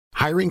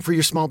Hiring for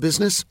your small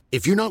business?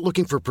 If you're not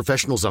looking for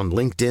professionals on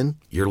LinkedIn,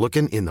 you're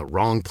looking in the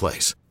wrong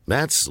place.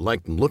 That's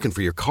like looking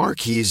for your car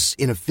keys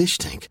in a fish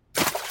tank.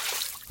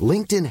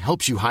 LinkedIn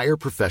helps you hire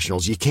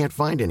professionals you can't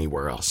find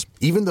anywhere else,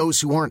 even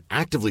those who aren't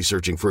actively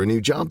searching for a new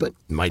job but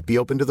might be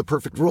open to the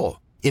perfect role.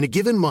 In a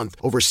given month,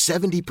 over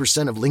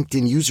 70% of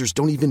LinkedIn users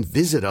don't even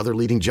visit other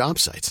leading job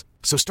sites.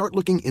 So start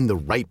looking in the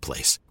right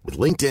place. With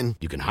LinkedIn,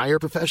 you can hire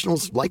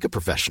professionals like a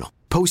professional.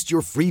 Post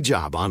your free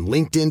job on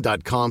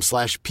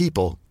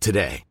linkedin.com/people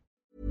today.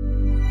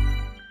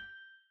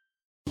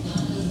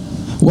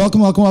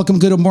 Welcome.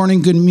 Good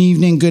morning, good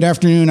evening, good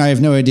afternoon. I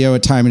have no idea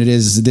what time it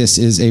is. This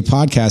is a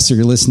podcast, so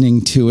you're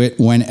listening to it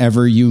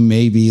whenever you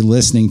may be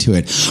listening to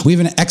it. We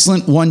have an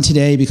excellent one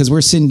today because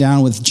we're sitting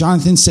down with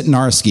Jonathan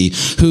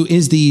Cetnarski, who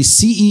is the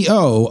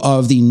CEO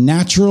of the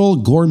Natural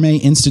Gourmet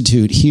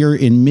Institute here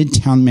in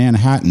Midtown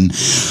Manhattan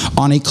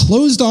on a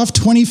closed-off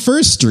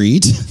 21st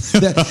Street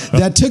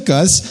that took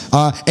us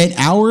an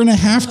hour and a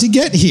half to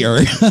get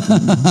here.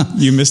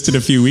 You missed it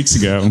a few weeks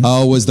ago.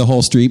 Oh, was the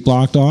whole street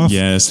blocked off?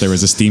 Yes, there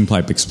was a steam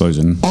pipe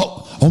explosion.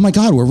 Oh my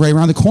God, we're right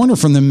around the corner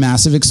from the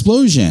massive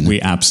explosion.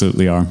 We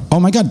absolutely are. Oh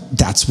my God,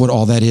 that's what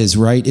all that is,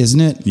 right? Isn't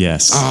it?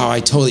 Yes. Oh,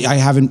 I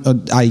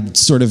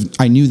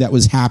knew that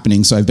was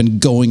happening, so I've been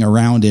going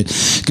around it.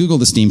 Google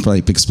the steam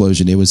pipe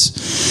explosion. It was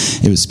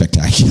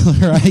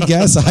spectacular, I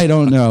guess. I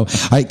don't know.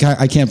 I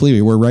can't believe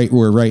it. We're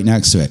right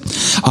next to it.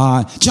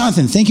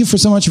 Jonathan, thank you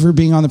so much for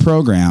being on the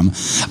program.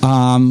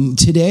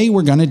 Today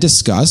we're going to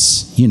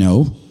discuss,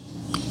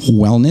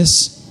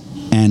 wellness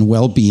and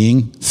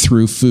well-being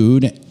through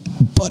food,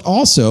 but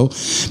also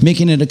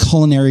making it a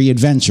culinary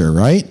adventure,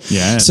 right?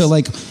 Yes. So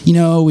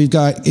we've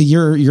got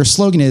your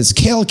slogan is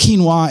kale,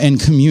 quinoa,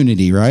 and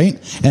community, right?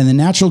 And the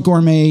Natural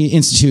Gourmet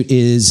Institute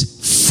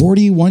is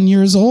 41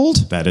 years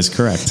old? That is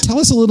correct. Tell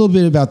us a little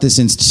bit about this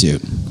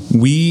institute.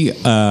 We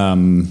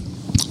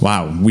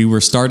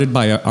were started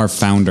by our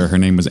founder. Her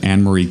name was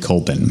Anne-Marie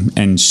Colbin,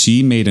 and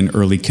she made an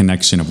early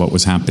connection of what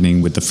was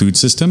happening with the food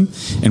system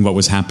and what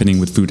was happening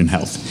with food and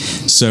health.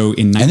 So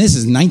and this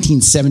is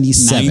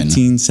 1977.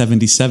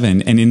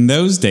 1977. And in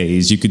those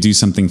days, you could do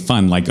something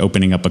fun like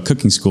opening up a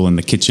cooking school in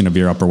the kitchen of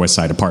your Upper West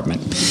Side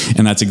apartment.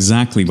 And that's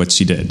exactly what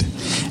she did.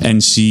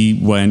 And she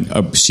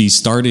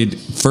started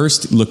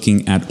first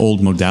looking at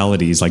old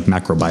modalities like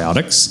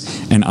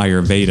macrobiotics and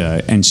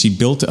Ayurveda, and she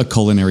built a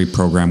culinary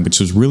program which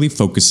was really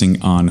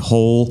focusing on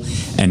whole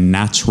and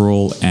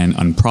natural and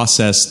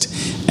unprocessed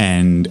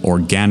and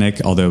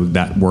organic, although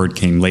that word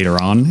came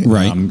later on,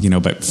 right?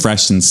 But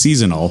fresh and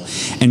seasonal.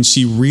 And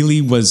she really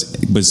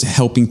was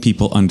helping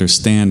people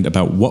understand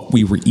about what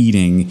we were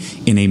eating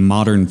in a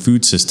modern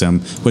food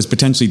system was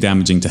potentially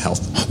damaging to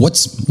health.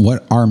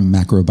 What are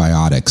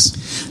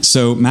macrobiotics?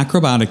 So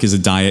macrobiotic is a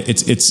diet.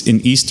 It's in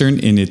Eastern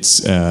in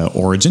its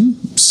origin.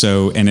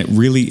 And it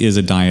really is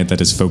a diet that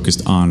is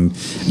focused on,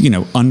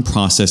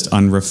 unprocessed,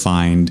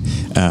 unrefined,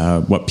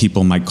 what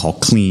people might call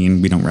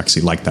clean. We don't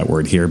actually like that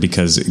word here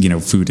because,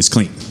 food is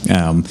clean.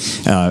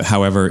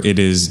 However, it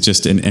is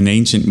just an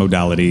ancient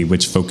modality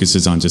which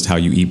focuses on just how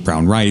you eat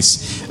brown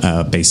rice,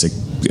 basic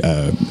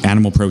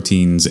animal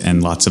proteins,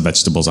 and lots of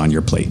vegetables on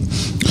your plate.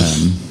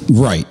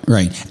 Right.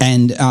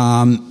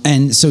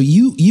 And so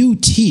you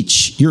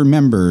teach your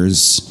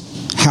members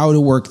how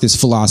to work this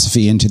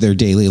philosophy into their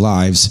daily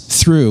lives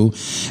through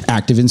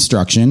active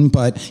instruction.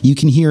 But you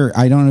can hear,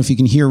 I don't know if you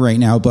can hear right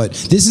now, but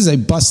this is a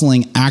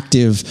bustling,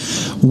 active,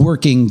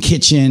 working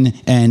kitchen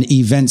and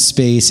event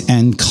space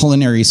and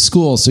culinary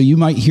school. So you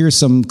might hear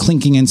some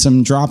clinking and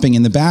some dropping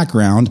in the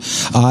background.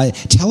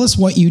 Tell us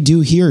what you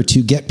do here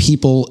to get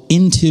people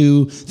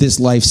into this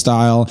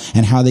lifestyle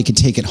and how they could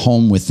take it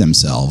home with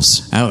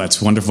themselves. Oh,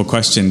 that's a wonderful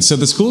question. So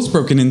the school is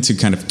broken into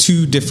kind of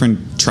two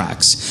different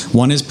tracks.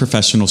 One is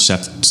professional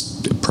chef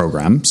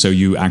program. So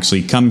you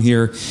actually come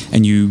here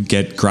and you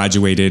get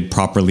graduated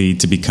properly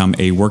to become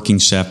a working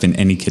chef in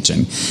any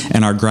kitchen.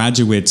 And our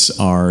graduates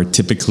are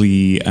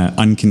typically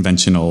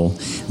unconventional.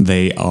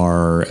 They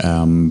are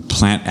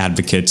plant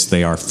advocates.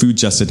 They are food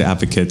justice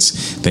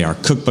advocates. They are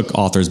cookbook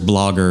authors,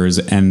 bloggers,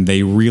 and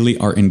they really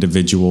are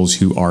individuals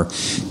who are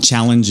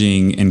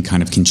challenging and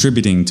kind of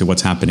contributing to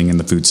what's happening in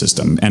the food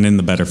system and in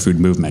the better food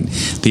movement.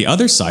 The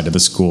other side of the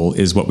school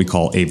is what we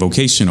call a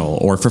vocational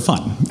or for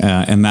fun.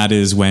 And that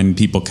is when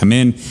people come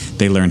in,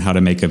 they learn how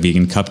to make a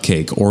vegan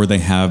cupcake, or they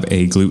have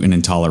a gluten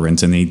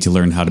intolerance and they need to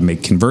learn how to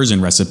make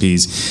conversion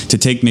recipes to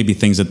take maybe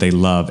things that they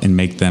love and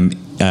make them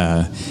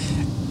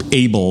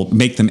able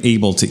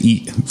to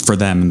eat for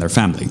them and their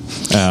family.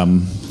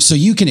 So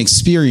you can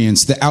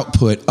experience the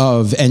output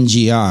of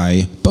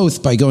NGI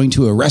both by going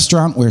to a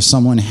restaurant where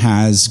someone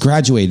has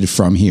graduated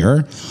from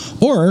here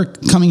or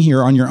coming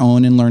here on your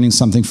own and learning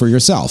something for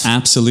yourself.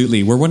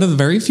 Absolutely. We're one of the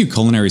very few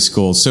culinary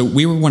schools. So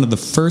we were one of the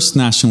first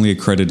nationally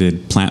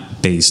accredited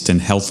plant-based and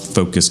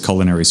health-focused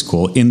culinary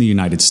school in the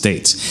United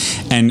States.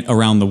 And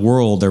around the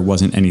world, there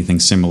wasn't anything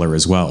similar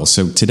as well.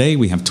 So today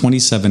we have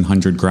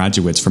 2,700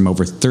 graduates from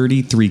over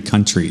 33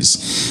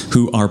 countries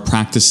who are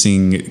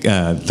practicing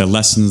the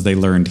lessons they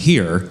learned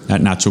here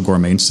at Natural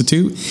Gourmet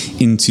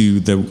Institute into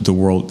the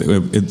world,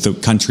 the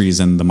countries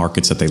and the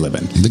markets that they live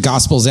in. The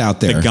gospel's out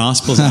there. The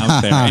gospel's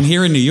out there. And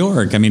here in New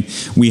York, I mean,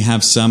 we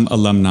have some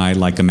alumni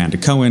like Amanda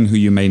Cohen, who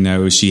you may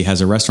know. She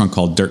has a restaurant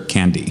called Dirt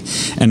Candy.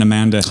 And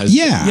Amanda has...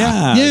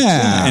 Yeah.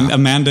 And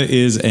Amanda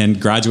is a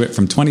graduate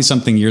from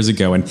 20-something years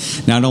ago.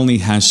 And not only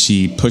has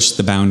she pushed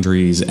the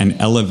boundaries and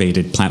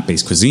elevated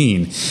plant-based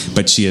cuisine,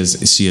 but she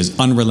is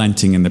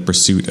unrelenting in the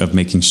pursuit of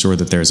making sure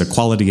that there's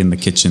equality in the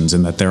kitchens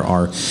and that there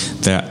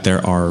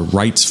are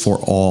rights for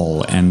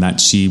all, and that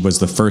she was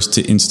one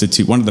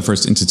of the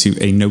first to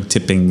institute a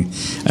no-tipping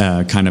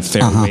kind of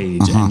fair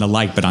wage and the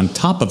like. But on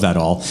top of that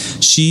all,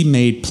 she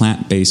made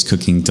plant-based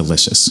cooking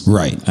delicious.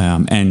 Right.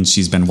 And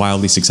she's been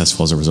wildly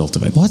successful as a result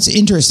of it. Well, it's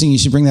interesting you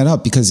should bring that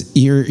up, because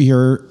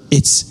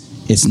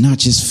it's not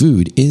just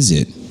food, is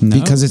it? No.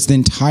 Because it's the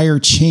entire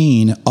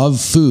chain of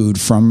food,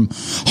 from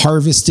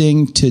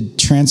harvesting to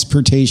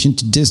transportation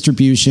to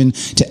distribution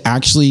to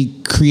actually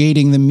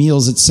creating the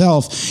meals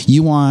itself.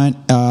 You want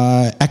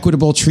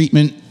equitable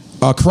treatment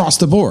across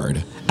the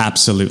board.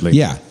 Absolutely.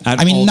 Yeah.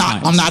 I'm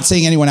not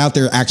saying anyone out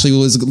there actually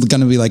was going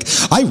to be like,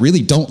 I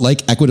really don't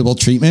like equitable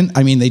treatment.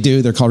 I mean, they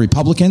do. They're called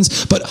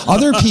Republicans. But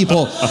other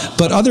people,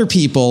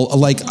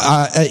 like,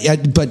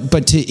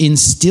 but to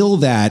instill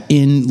that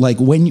in, like,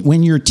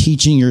 when you're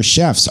teaching your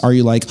chefs, are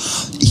you like,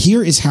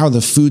 here is how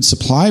the food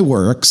supply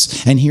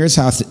works, and here's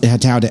how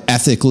to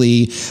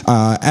ethically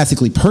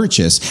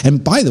purchase.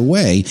 And by the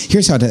way,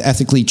 here's how to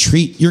ethically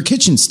treat your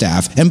kitchen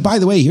staff. And by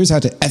the way, here's how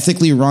to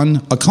ethically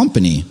run a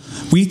company.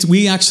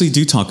 We actually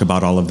do talk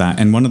about all of that,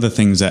 and one of the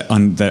things that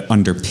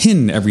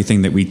underpin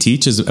everything that we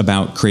teach is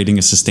about creating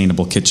a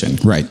sustainable kitchen.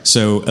 Right.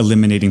 So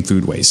eliminating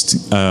food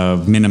waste,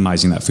 of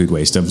minimizing that food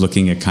waste, of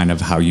looking at kind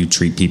of how you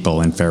treat people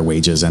and fair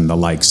wages and the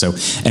like. So,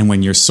 and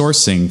when you're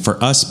sourcing,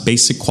 for us,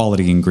 basic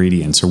quality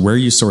ingredients, or where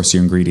you source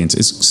your ingredients,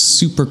 is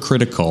super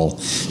critical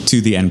to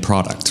the end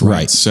product.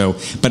 Right. So,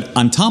 but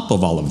on top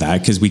of all of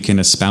that, because we can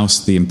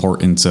espouse the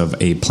importance of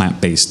a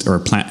plant-based or a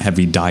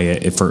plant-heavy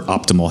diet for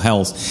optimal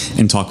health,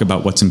 and talk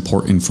about what's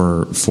important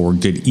for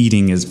good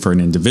eating is for an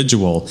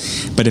individual.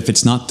 But if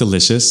it's not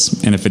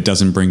delicious, and if it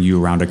doesn't bring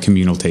you around a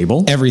communal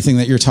table, everything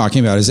that you're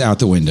talking about is out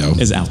the window.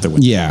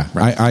 Yeah,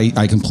 right.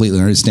 I completely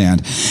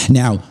understand.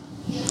 Now,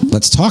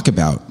 let's talk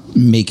about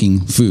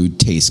making food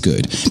taste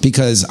good,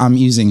 because I'm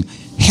using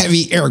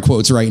heavy air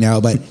quotes right now,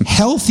 but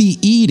healthy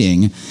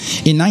eating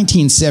in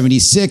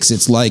 1976,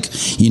 it's like,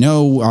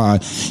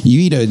 you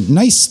eat a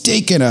nice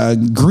steak and a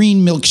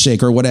green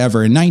milkshake or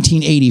whatever. In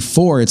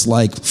 1984, it's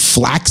like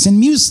flax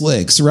and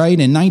mucilix, right?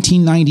 In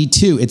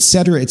 1992, et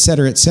cetera, et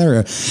cetera, et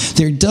cetera.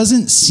 There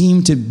doesn't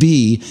seem to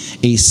be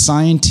a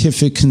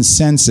scientific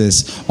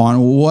consensus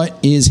on what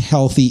is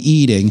healthy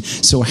eating.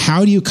 So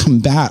how do you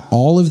combat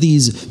all of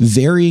these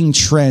varying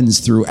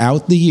trends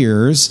throughout the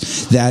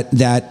years that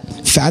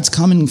fads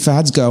come and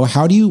fads go?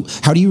 How do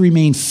you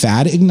remain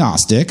fad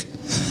agnostic,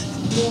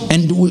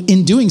 and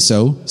in doing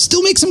so,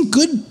 still make some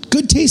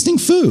good tasting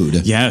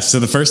food? Yeah. So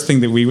the first thing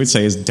that we would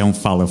say is don't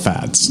follow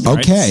fads. Right?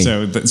 Okay.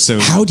 So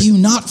how do you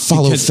not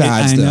follow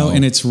fads? I know,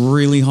 and it's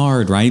really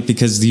hard, right?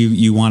 Because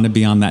you want to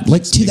be on that.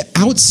 Like, to the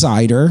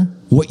outsider,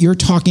 what you're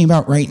talking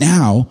about right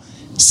now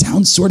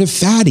sounds sort of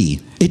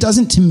fatty. It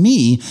doesn't to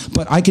me,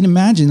 but I can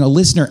imagine a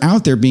listener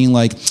out there being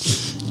like,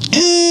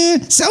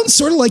 sounds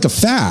sort of like a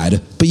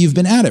fad, but you've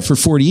been at it for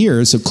 40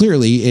 years, so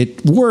clearly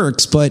it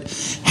works. But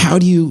how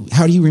do you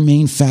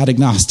remain fad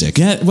agnostic?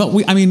 Yeah, well,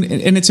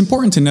 and it's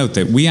important to note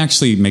that we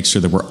actually make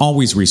sure that we're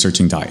always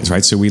researching diets,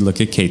 right? So we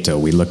look at keto,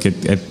 we look at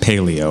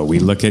paleo, we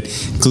look at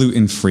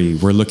gluten-free.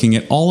 We're looking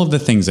at all of the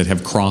things that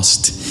have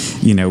crossed,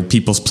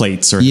 people's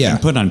plates or been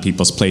put on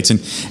people's plates. And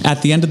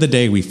at the end of the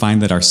day, we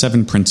find that our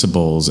 7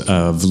 principles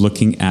of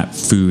looking at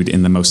food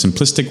in the most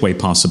simplistic way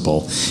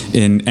possible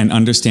and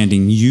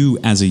understanding you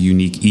as a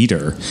unique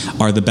eater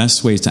are the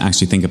best ways to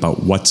actually think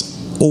about what's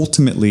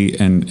ultimately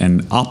and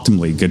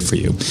optimally good for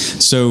you.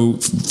 So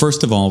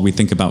first of all, we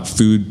think about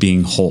food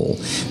being whole.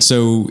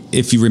 So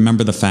if you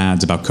remember the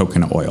fads about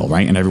coconut oil,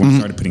 right? And everyone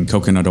started putting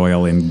coconut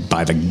oil in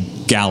by the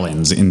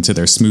gallons into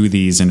their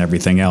smoothies and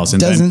everything else.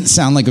 And doesn't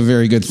sound like a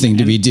very good thing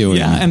to be doing.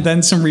 Yeah, and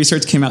then some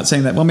research came out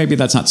saying that, well, maybe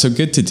that's not so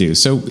good to do.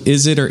 So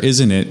is it or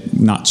isn't it?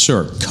 Not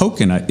sure.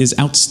 Coconut is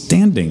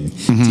outstanding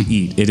to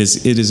eat. It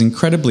is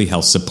incredibly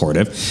health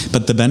supportive,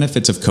 but the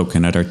benefits of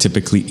coconut are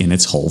typically in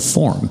its whole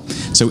form.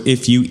 So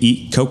if you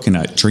eat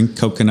coconut, drink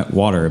coconut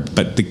water,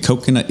 but the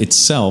coconut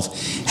itself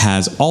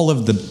has all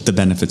of the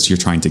benefits you're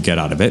trying to get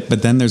out of it,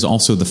 but then there's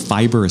also the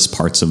fibrous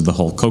parts of the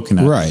whole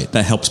coconut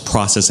that helps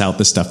process out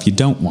the stuff you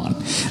don't want.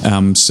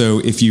 So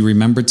if you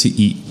remember to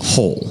eat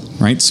whole,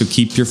 right? So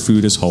keep your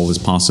food as whole as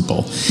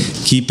possible.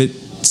 Keep it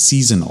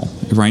seasonal,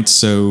 right?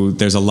 So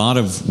there's a lot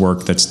of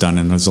work that's done,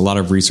 and there's a lot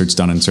of research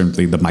done in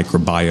certainly the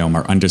microbiome,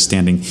 or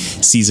understanding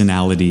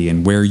seasonality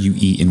and where you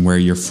eat and where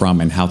you're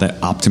from and how that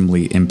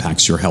optimally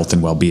impacts your health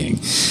and well-being.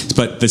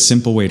 But the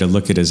simple way to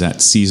look at it is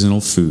that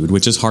seasonal food,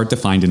 which is hard to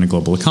find in a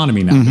global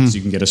economy now, because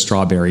you can get a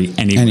strawberry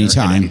anywhere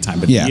at any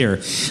time of the year.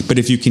 But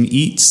if you can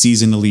eat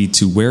seasonally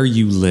to where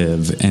you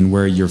live and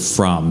where you're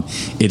from,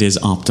 it is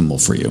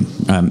optimal for you.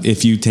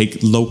 If you take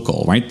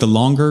local, right? The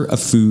longer a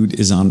food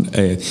is on,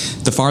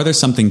 the farther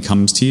something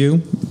comes to you,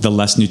 the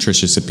less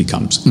nutritious it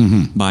becomes.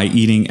 By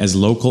eating as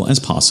local as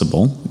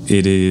possible,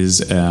 it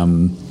is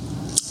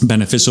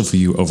beneficial for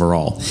you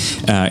overall.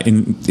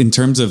 In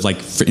terms of, like,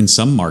 in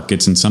some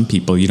markets and some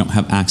people, you don't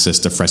have access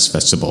to fresh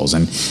vegetables,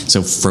 and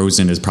so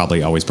frozen is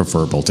probably always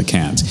preferable to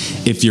cans.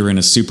 If you're in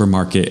a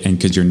supermarket and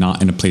because you're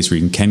not in a place where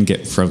you can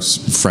get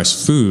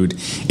fresh food,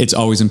 it's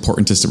always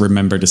important to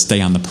remember to stay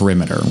on the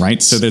perimeter,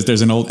 right? So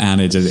there's an old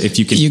adage: if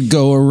you can, you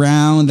go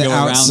around the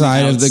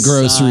outside of the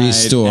grocery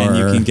store, and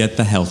you can get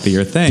the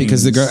healthier things,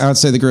 because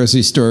outside the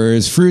grocery store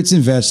is fruits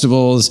and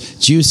vegetables,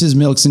 juices,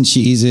 milks and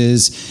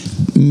cheeses,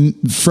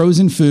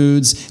 frozen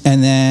foods,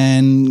 and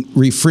then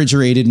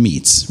refrigerated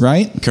meats,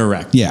 right?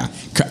 Correct. Yeah.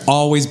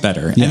 Always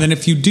better. Yeah. And then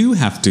if you do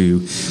have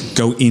to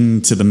go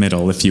into the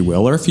middle, if you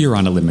will, or if you're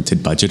on a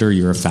limited budget, or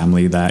you're a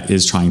family that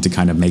is trying to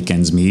kind of make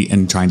ends meet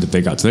and trying to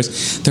figure out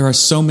this, there are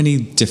so many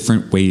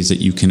different ways that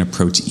you can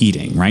approach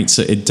eating, right?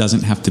 So it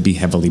doesn't have to be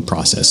heavily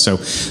processed.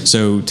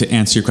 So to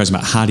answer your question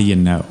about how do you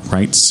know,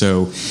 right?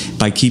 So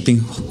by keeping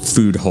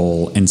food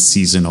whole and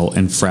seasonal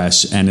and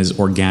fresh and as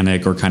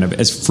organic or kind of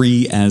as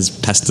free as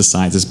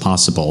pesticides as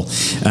possible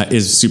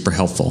is super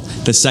helpful.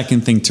 The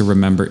second thing to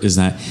remember is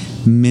that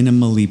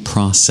minimally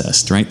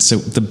processed, right? So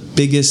the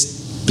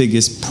biggest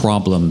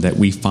problem that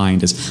we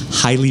find is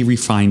highly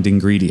refined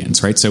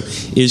ingredients, right? So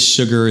is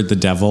sugar the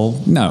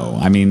devil? No.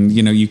 I mean,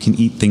 you can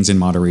eat things in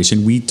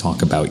moderation. We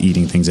talk about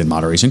eating things in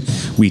moderation.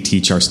 We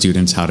teach our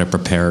students how to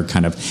prepare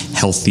kind of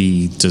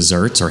healthy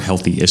desserts or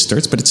healthy-ish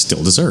desserts, but it's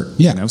still dessert.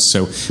 Yeah.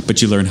 So,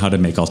 but you learn how to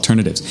make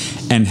alternatives.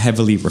 And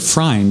heavily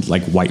refined,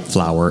 like white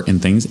flour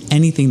and things,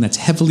 anything that's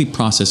heavily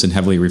processed and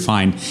heavily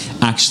refined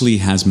actually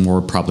has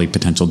more probably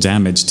potential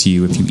damage to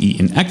you if you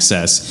eat in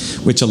excess,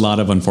 which a lot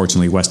of,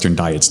 unfortunately, Western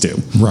diets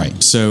do.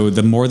 Right. So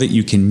the more that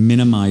you can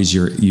minimize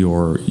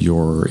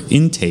your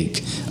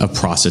intake of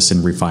processed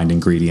and refined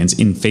ingredients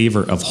in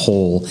favor of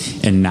whole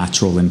and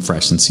natural and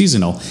fresh and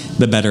seasonal,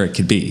 the better it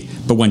could be.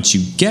 But once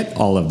you get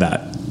all of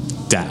that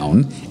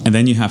down, and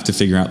then you have to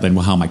figure out then,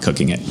 well, how am I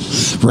cooking it?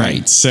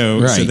 Right.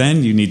 So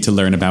then you need to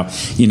learn about,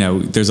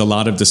 there's a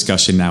lot of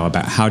discussion now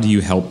about how do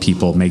you help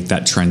people make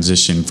that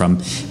transition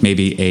from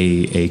maybe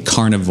a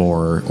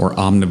carnivore or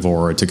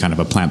omnivore to kind of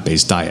a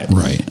plant-based diet.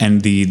 Right.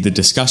 And the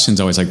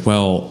discussion's always like,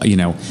 well,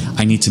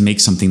 I need to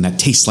make something that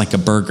tastes like a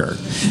burger.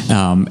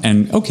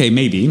 And okay,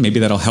 maybe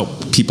that'll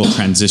help people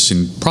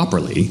transition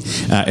properly,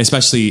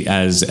 especially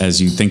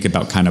as you think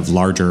about kind of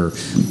larger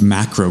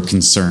macro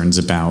concerns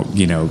about,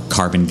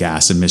 carbon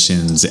gas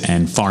emissions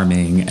and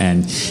farming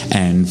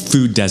and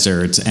food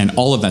deserts and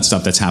all of that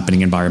stuff that's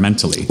happening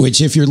environmentally. Which,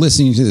 if you're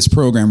listening to this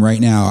program right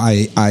now,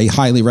 I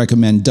highly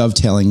recommend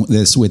dovetailing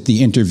this with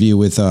the interview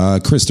with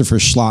Christopher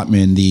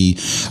Schlottman, the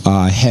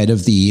head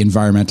of the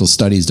Environmental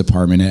Studies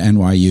Department at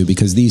NYU,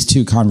 because these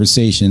two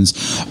conversations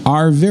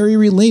are very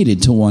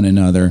related to one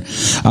another.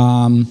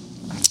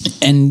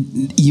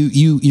 And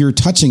you're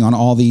touching on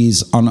all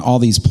these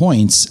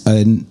points,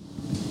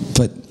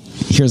 but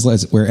here's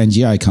where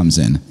NGI comes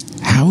in.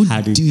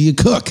 How do you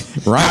cook?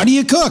 Right. How do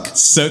you cook?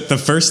 So the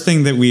first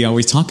thing that we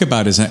always talk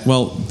about is that,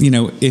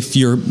 if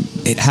you're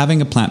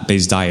having a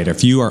plant-based diet,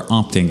 if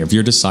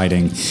you're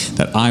deciding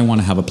that I want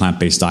to have a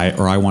plant-based diet,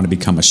 or I want to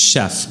become a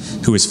chef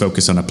who is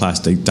focused on a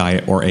plant-based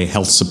diet or a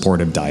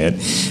health-supportive diet,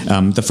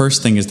 the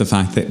first thing is the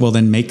fact that, well,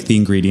 then make the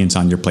ingredients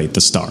on your plate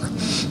the star.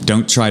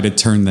 Don't try to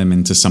turn them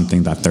into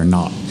something that they're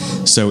not.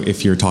 So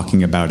if you're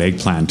talking about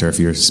eggplant, or if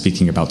you're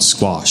speaking about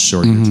squash,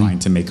 or you're trying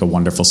to make a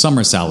wonderful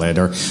summer salad,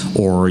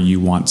 or you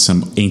want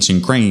some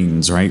ancient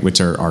grains, right?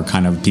 Which are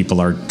kind of, people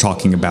are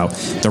talking about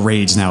the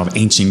rage now of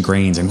ancient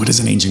grains, and what is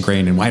an ancient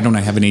grain, and why don't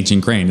I have an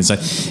ancient grain? It's like,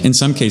 in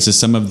some cases,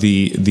 some of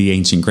the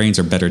ancient grains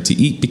are better to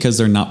eat because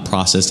they're not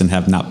processed and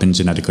have not been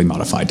genetically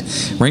modified,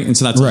 right? And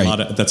so that's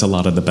a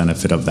lot of the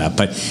benefit of that.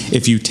 But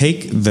if you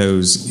take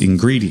those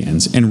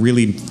ingredients and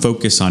really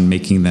focus on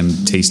making them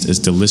taste as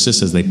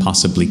delicious as they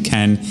possibly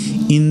can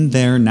in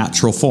their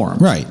natural form.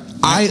 Right.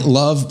 I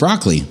love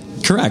broccoli.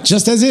 Correct.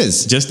 Just as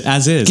is.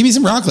 Give me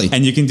some broccoli.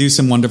 And you can do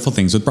some wonderful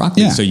things with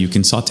broccoli. Yeah. So you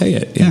can saute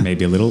it in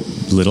maybe a little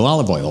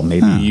olive oil.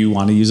 Maybe you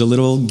want to use a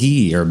little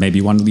ghee, or maybe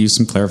you want to use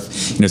some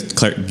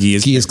ghee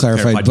is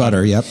clarified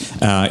butter. Yep.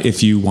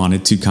 If you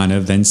wanted to kind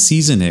of then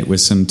season it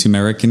with some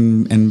turmeric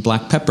and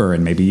black pepper,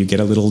 and maybe you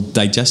get a little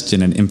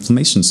digestion and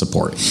inflammation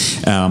support.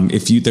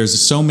 There's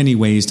so many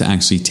ways to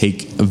actually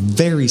take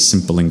very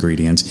simple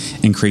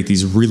ingredients and create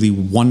these really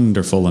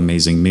wonderful,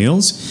 amazing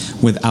meals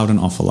without an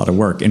awful lot of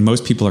work. And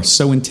most people are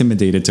so intimidated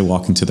intimidated to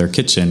walk into their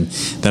kitchen,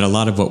 that a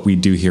lot of what we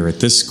do here at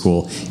this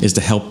school is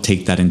to help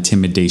take that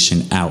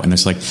intimidation out. And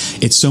it's like,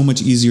 it's so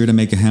much easier to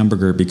make a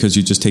hamburger because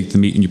you just take the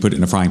meat and you put it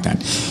in a frying pan.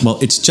 Well,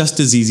 it's just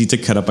as easy to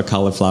cut up a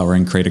cauliflower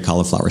and create a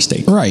cauliflower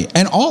steak. Right.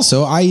 And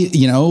also, I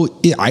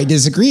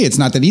disagree. It's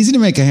not that easy to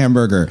make a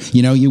hamburger.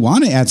 You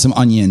want to add some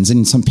onions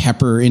and some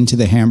pepper into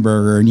the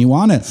hamburger, and you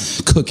want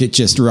to cook it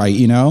just right,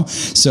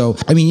 So,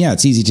 I mean, yeah,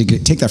 it's easy to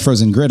take that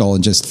frozen griddle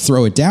and just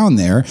throw it down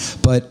there.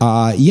 But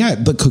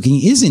but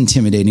cooking is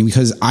intimidating,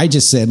 because I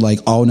just said, like,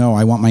 oh no,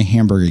 I want my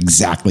hamburger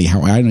exactly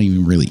how I don't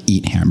even really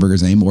eat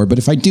hamburgers anymore. But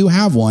if I do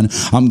have one,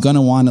 I'm going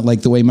to want it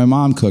like the way my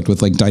mom cooked,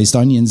 with like diced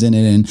onions in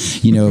it and,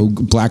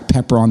 black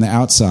pepper on the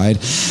outside.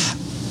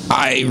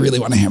 I really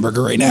want a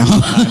hamburger right now.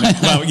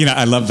 Well,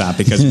 I love that,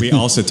 because we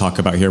also talk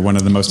about here, one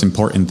of the most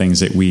important things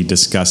that we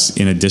discuss,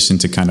 in addition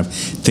to kind of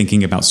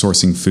thinking about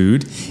sourcing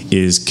food,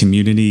 is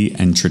community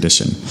and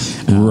tradition.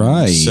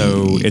 Right.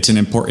 So it's an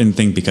important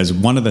thing, because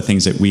one of the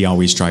things that we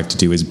always strive to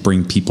do is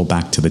bring people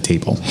back to the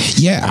table.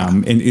 Yeah.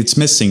 And it's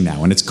missing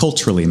now, and it's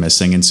culturally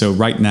missing. And so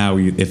right now,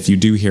 if you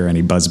do hear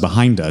any buzz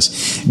behind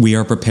us, we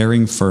are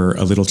preparing for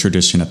a little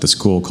tradition at the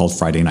school called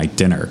Friday Night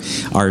Dinner.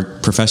 Our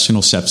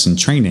professional chefs in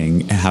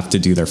training have to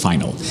do their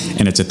final,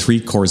 and it's a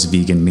 3-course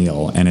vegan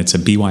meal, and it's a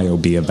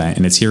BYOB event,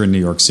 and it's here in New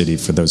York City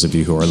for those of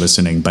you who are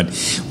listening. But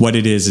what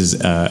it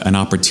is an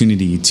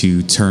opportunity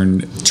to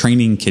turn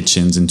training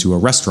kitchens into a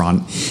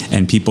restaurant,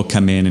 and people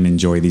come in and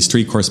enjoy these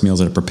 3-course meals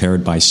that are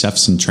prepared by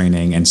chefs in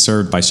training and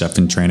served by chef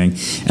in training,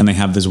 and they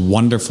have this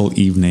wonderful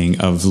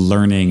evening of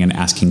learning and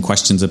asking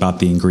questions about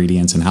the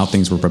ingredients and how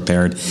things were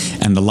prepared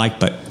and the like.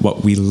 But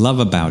what we love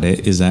about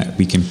it is that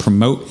we can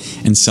promote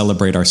and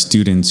celebrate our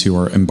students who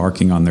are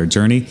embarking on their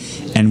journey,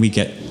 and we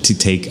get to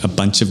take a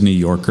bunch of New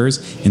Yorkers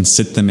and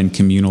sit them in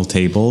communal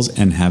tables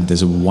and have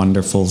this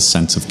wonderful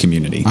sense of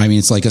community. I mean,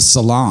 it's like a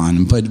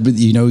salon, but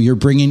you're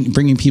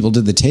bringing people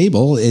to the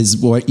table, is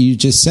what you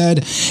just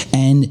said,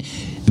 and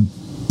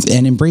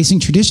embracing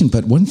tradition.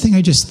 But one thing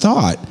I just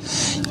thought,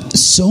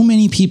 so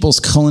many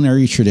people's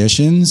culinary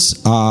traditions,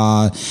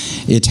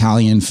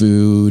 Italian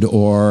food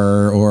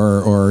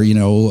or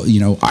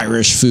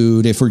Irish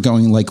food, if we're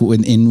going like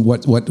in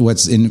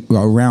what's in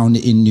around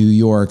in New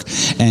York,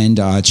 and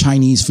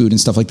Chinese food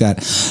and stuff like that,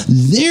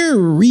 they're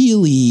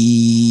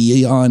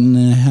really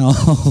unhealthy.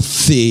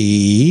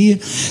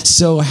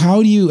 So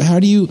how do you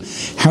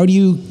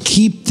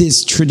keep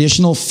this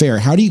traditional fare?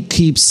 How do you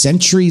keep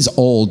centuries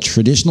old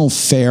traditional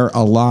fare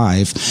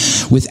alive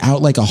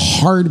without like a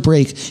hard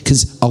break?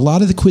 Because a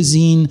lot of the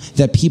cuisine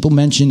that people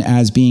mention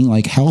as being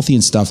like healthy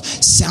and stuff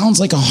sounds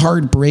like a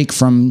hard break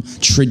from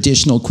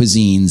traditional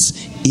cuisines.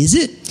 Is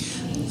it?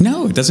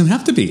 No, it doesn't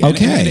have to be.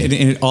 Okay. And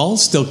it all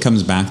still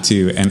comes back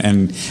to,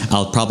 and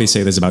I'll probably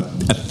say this about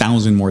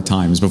 1,000 more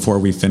times before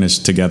we finish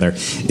together,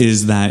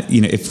 is that,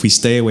 if we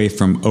stay away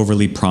from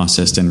overly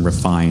processed and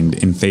refined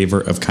in favor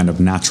of kind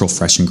of natural,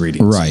 fresh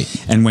ingredients. Right.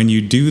 And when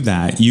you do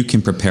that, you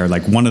can prepare,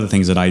 like one of the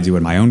things that I do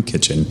in my own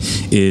kitchen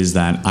is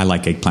that I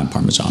like eggplant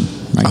parmesan.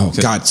 Right? Oh,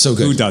 God, so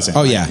good. Who doesn't?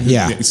 Oh, right?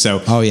 yeah.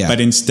 So, oh, yeah.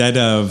 But instead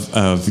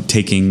of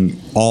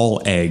taking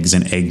all eggs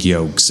and egg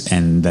yolks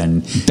and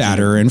then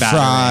batter and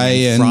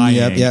frying,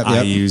 yep.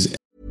 I use.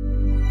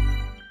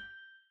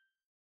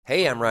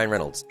 Hey, I'm Ryan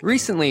Reynolds.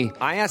 Recently,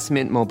 I asked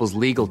Mint Mobile's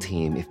legal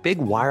team if big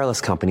wireless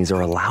companies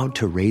are allowed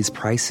to raise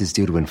prices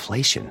due to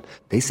inflation.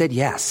 They said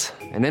yes.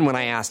 And then when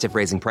I asked if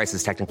raising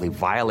prices technically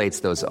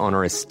violates those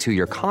onerous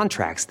 2-year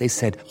contracts, they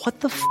said,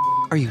 "What the f***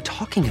 are you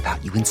talking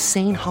about, you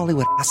insane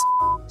Hollywood ass?"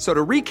 So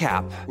to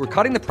recap, we're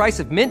cutting the price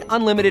of Mint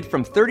Unlimited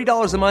from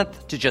 $30 a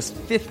month to just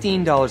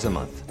 $15 a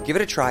month. Give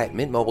it a try at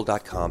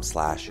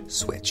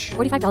mintmobile.com/switch.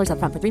 $45 up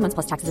front for 3 months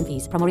plus taxes and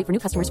fees. Promo rate for new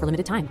customers for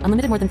limited time.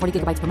 Unlimited more than 40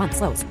 gigabytes per month.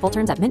 Slows full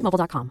terms at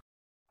mintmobile.com.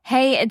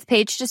 Hey, it's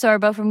Paige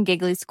DeSorbo from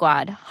Giggly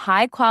Squad.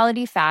 High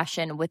quality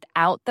fashion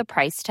without the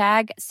price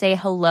tag. Say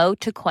hello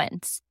to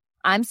Quince.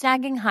 I'm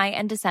snagging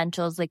high-end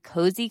essentials like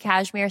cozy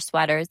cashmere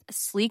sweaters,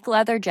 sleek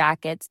leather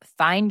jackets,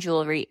 fine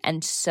jewelry,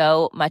 and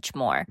so much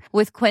more.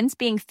 With Quince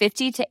being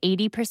 50 to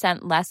 80%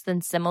 less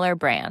than similar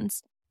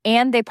brands.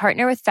 And they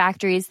partner with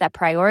factories that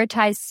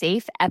prioritize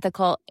safe,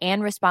 ethical,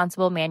 and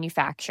responsible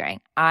manufacturing.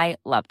 I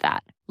love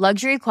that.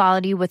 Luxury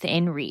quality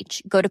within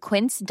reach. Go to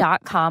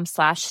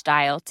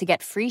quince.com/style to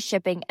get free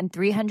shipping and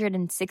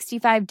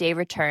 365-day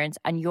returns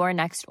on your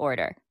next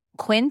order.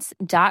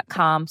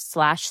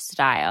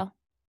 Quince.com/style.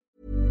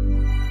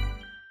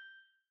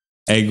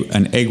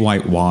 An egg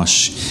white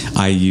wash,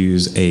 I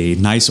use a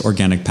nice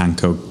organic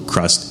panko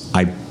crust.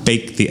 I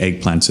bake the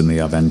eggplants in the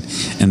oven,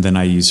 and then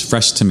I use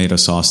fresh tomato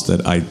sauce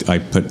that I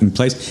put in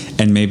place,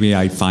 and maybe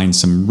I find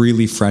some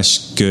really fresh,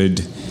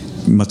 good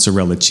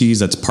mozzarella cheese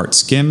that's part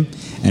skim,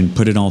 and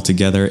put it all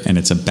together, and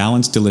it's a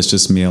balanced,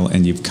 delicious meal,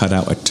 and you've cut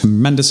out a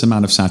tremendous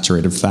amount of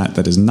saturated fat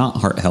that is not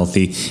heart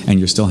healthy, and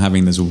you're still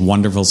having this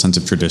wonderful sense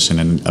of tradition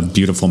and a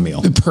beautiful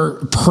meal.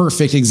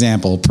 Perfect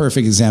example,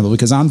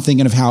 because I'm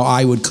thinking of how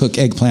I would cook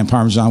eggplant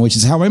parmesan, which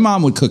is how my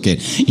mom would cook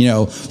it.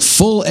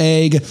 Full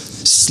egg,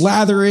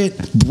 slather it,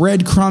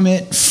 breadcrumb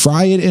it,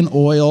 fry it in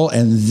oil,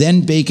 and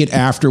then bake it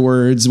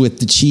afterwards with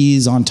the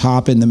cheese on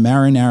top and the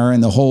marinara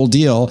and the whole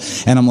deal.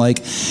 And I'm like,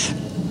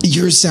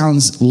 yours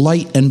sounds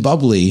light and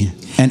bubbly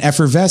and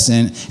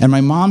effervescent, and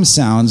my mom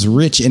sounds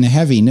rich and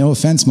heavy. No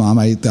offense, Mom.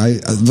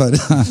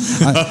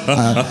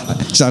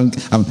 So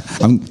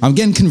I'm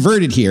getting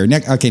converted here.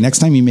 Next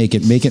time you make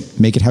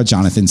it how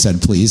Jonathan said,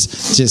 please.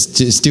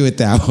 Just do it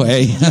that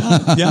way.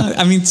 Yeah.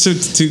 I mean, so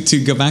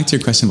to go back to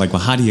your question, like,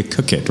 well, how do you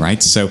cook it,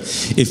 right? So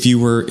if you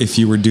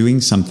were doing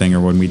something,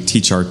 or when we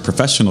teach our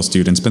professional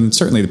students, but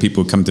certainly the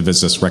people who come to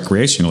visit us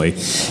recreationally,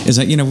 is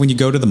that, when you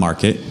go to the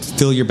market,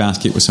 fill your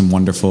basket with some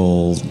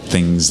wonderful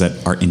things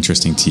that are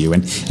interesting to you,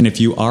 and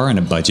if you are on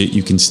a budget,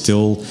 you can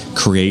still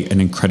create an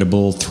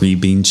incredible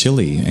 3-bean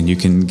chili, and you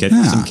can get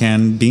some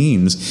canned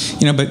beans,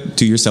 but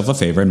do yourself a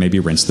favor and maybe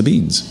rinse the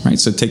beans, right?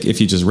 So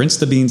if you just rinse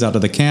the beans out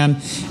of the can,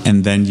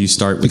 and then you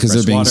start with because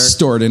fresh they're being water,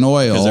 stored in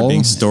oil, because they're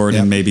being stored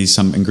in maybe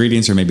some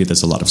ingredients, or maybe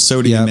there's a lot of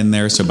sodium in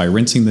there. So by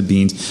rinsing the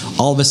beans,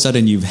 all of a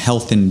sudden you've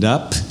healthened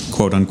up,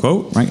 quote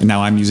unquote, right? And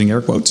now I'm using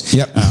air quotes,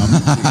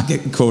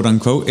 quote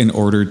unquote, in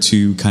order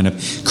to kind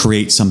of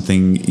create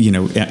something,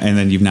 and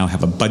then you now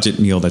have a budget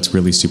meal that's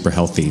really super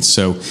healthy.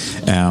 So,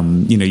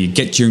 you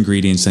get your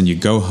ingredients, then you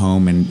go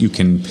home, and you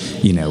can,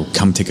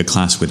 come take a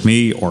class with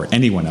me, or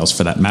anyone else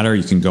for that matter.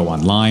 You can go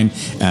online.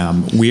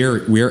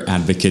 We're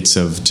advocates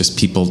of just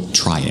people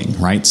trying,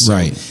 right? So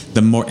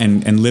the more,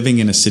 and living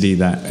in a city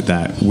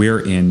that we're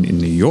in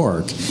New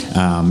York,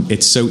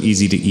 it's so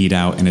easy to eat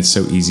out, and it's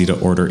so easy to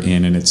order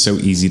in, and it's so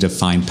easy to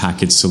find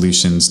packaged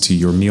solutions to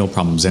your meal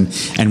problems.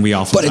 And we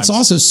often, but it's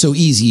also so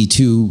easy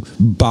to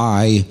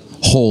buy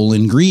whole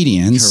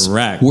ingredients.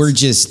 Correct. We're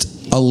just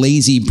a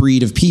lazy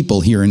breed of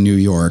people here in New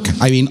York.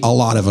 I mean, a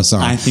lot of us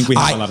are. I think we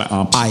have a lot of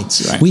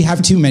options. Right? We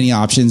have too many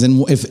options,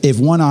 and if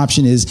one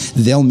option is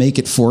they'll make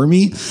it for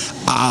me,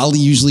 I'll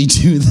usually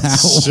do that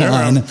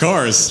one. Of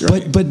course.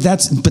 Right? But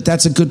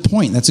that's a good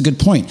point. That's a good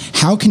point.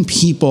 How can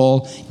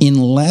people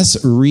in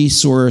less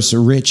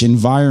resource-rich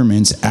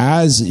environments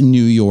as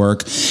New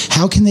York,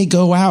 how can they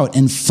go out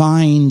and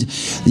find,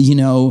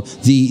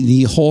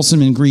 the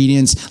wholesome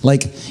ingredients?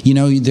 Like,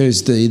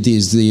 there's the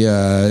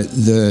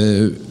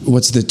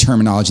what's the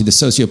terminology? The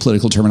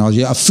socio-political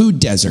terminology, a food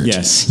desert.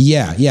 Yes.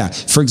 Yeah.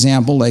 For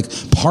example, like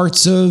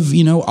parts of,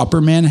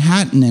 Upper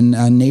Manhattan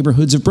and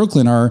neighborhoods of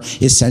Brooklyn are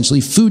essentially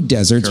food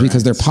deserts. Correct.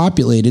 Because they're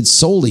populated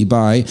solely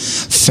by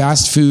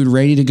fast food,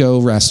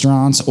 ready-to-go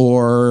restaurants,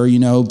 or,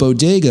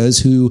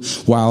 bodegas who,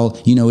 while,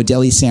 a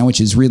deli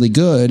sandwich is really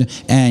good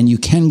and you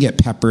can get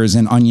peppers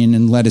and onion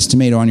and lettuce,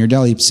 tomato on your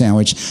deli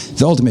sandwich,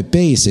 the ultimate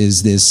base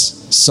is this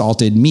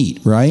salted meat,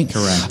 right?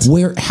 Correct.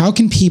 How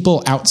can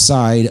people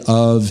outside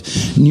of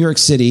New York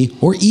City,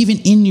 or even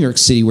in New York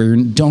City where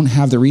you don't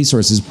have the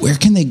resources, where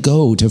can they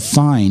go to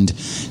find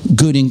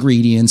good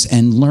ingredients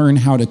and learn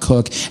how to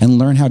cook and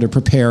learn how to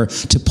prepare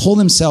to pull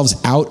themselves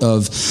out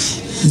of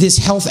this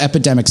health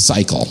epidemic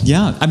cycle?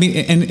 Yeah. I mean,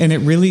 and it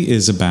really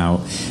is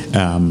about,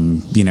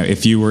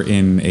 if you were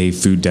in a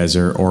food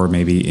desert, or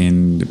maybe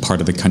in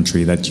part of the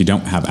country that you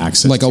don't have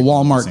access like to. Like a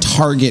Walmart,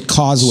 Target,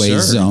 Causeway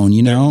zone,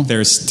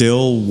 There's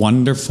still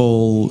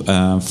wonderful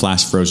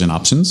flash frozen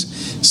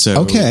options.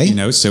 So,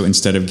 so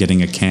instead of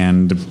getting a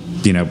can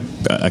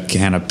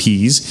of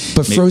peas.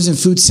 But frozen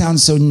food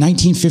sounds so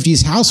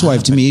 1950s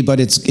housewife to me, but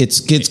it's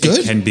good.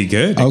 It can be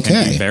good. Okay.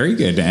 It can be very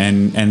good.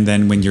 And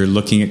then when you're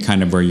looking at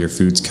kind of where your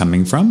food's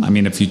coming from, I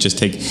mean, if you're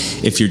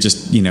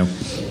just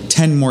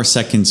 10 more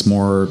seconds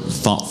more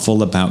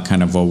thoughtful about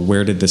kind of, well,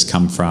 where did this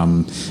come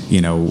from?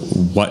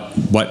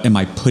 What am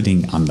I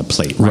putting on the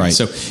plate? Right.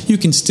 So you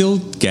can still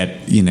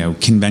get,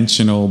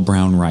 conventional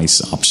brown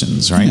rice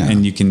options, right? Yeah.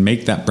 And you can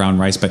make that brown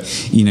rice, but,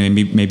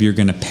 maybe you're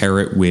going to pair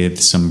it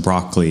with some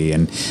broccoli,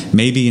 and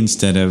maybe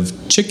instead of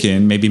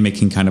chicken, maybe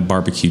making kind of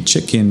barbecue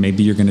chicken,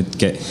 maybe you're going to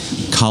get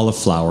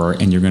cauliflower,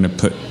 and you're going to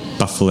put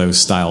buffalo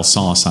style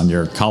sauce on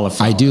your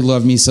cauliflower. I do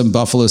love me some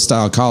buffalo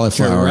style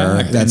cauliflower.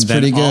 Correct. That's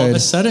pretty good. All of a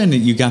sudden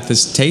you got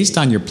this taste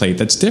on your plate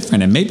that's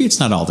different, and maybe it's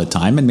not all the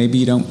time, and maybe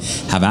you don't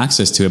have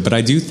access to it, but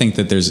I do think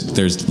that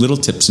there's little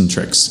tips and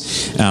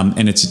tricks,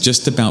 and it's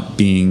just about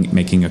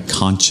making a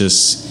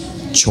conscious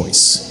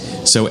choice.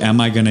 So am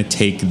I going to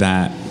take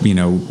that,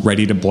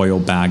 ready to boil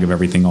bag of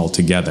everything all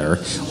together,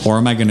 or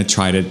am I going to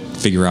try to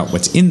figure out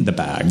what's in the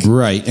bag?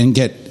 Right. And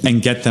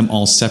get them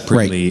all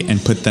separately,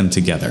 and put them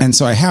together. And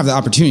so I have the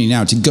opportunity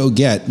now to go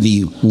get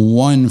the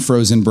one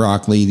frozen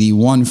broccoli, the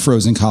one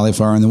frozen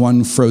cauliflower, and the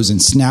one frozen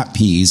snap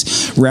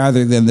peas,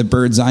 rather than the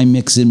bird's eye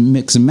mix and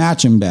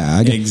match 'em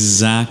bag.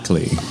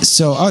 Exactly.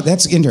 So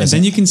that's interesting.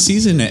 And then you can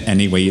season it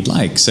any way you'd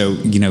like. So,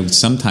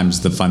 sometimes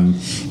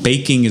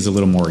baking is a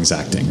little more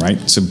exacting, right?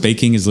 So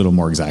baking is a little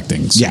more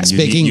exacting. So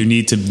baking. You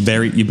need to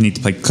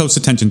pay close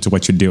attention to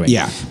what you're doing.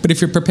 Yeah. But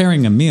if you're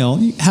preparing a meal,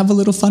 have have a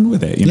little fun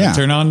with it.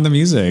 Turn on the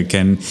music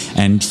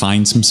and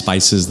find some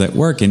spices that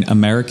work. And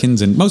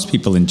Americans and most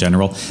people in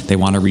general, they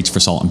want to reach for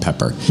salt and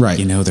pepper. Right.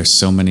 There's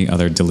so many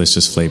other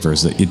delicious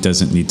flavors that it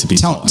doesn't need to be.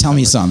 Tell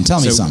me some.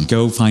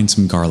 Go find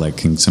some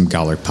garlic and some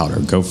garlic powder.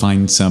 Go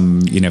find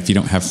some, if you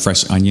don't have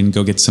fresh onion,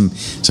 go get some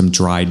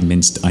dried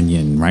minced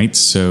onion, right?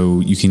 So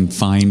you can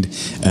find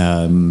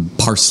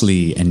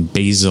parsley and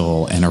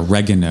basil and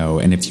oregano.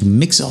 And if you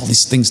mix all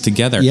these things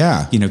together,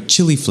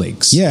 chili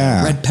flakes,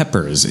 red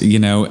peppers,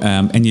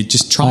 and you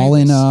just try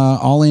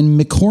all in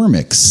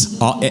McCormick's.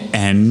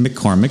 And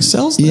McCormick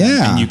sells them.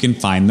 Yeah. And you can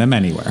find them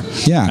anywhere.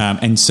 Yeah.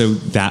 And so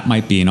that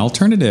might be an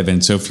alternative.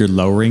 And so if you're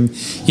lowering,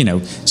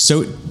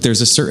 so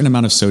there's a certain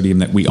amount of sodium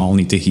that we all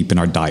need to keep in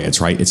our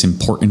diets, right? It's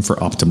important for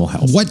optimal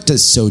health. What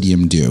does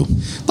sodium do?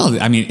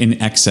 Well, I mean,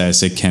 in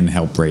excess, it can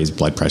help raise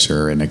blood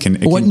pressure, and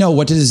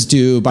what does it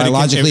do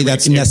biologically?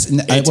 What's it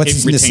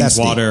retains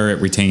necessity? Water.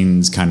 It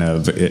retains kind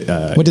of.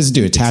 What does it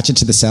do? Attach it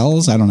to the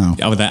cells? I don't know.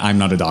 I'm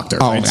not a doctor.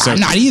 Oh, right? I'm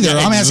not either.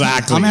 I'm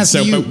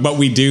asking you. But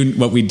we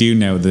do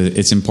know that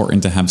it's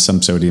important to have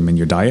some sodium in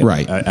your diet,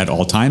 right, at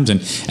all times,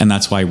 and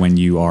that's why when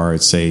you are,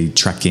 say,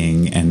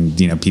 trekking, and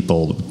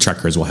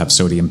trekkers will have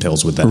sodium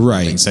pills with them,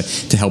 right,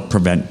 to help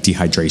prevent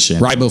dehydration.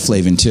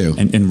 Riboflavin too,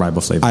 and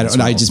riboflavin.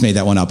 I just made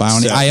that one up.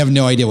 I have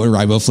no idea what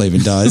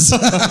riboflavin does.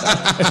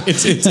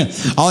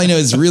 It's all I know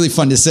is really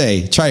fun to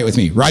say. Try it with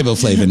me.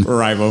 Riboflavin.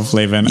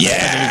 Yeah.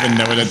 I don't even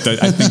know what it does.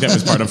 I think that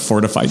was part of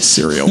fortified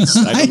cereals.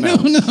 I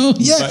don't know.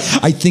 Yeah,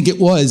 but I think it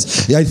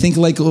was. I think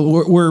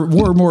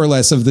we're more or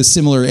less of the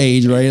similar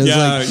age, right?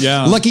 It's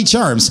Lucky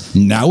Charms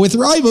now with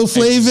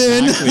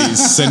riboflavin. Exactly.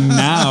 So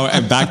now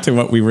back to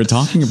what we were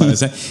talking about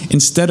is that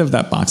instead of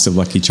that box of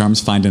Lucky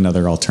Charms, find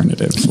another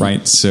alternative,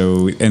 right?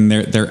 So, and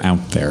they're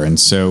out there, and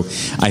so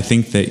I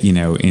think that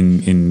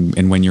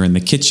in when you're in the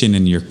kitchen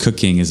and you're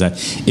cooking, is that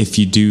if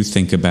you do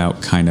think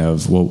about kind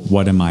of, well,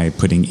 what am I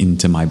putting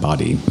into my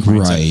body,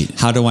 right? So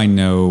how do I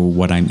know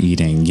what I'm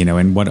eating,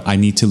 and what I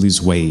need to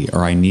lose weight,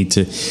 or I need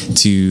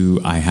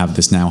I have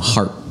this now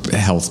heart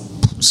health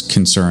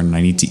concern, and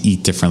I need to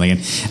eat differently,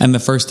 and the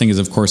first thing is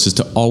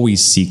to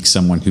always seek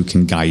someone who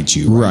can guide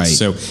you, right?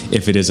 So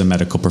if it is a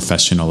medical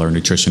professional or a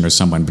nutrition or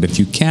someone, but if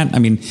you can't, I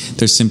mean,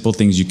 there's simple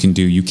things you can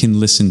do. You can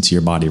listen to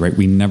your body, right?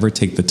 We never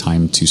take the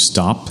time to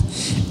stop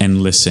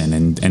and listen,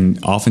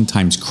 and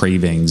oftentimes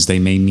cravings, they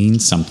may mean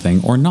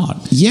something or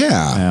not.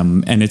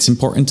 And it's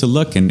important to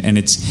look,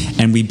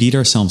 and we beat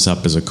ourselves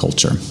up as a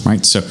culture,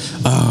 right? So,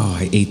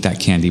 I ate that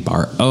candy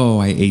bar,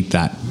 I ate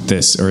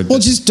this or this. Well,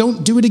 just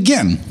don't do it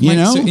again,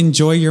 So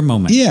enjoy your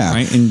moment.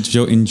 Right?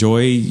 Enjoy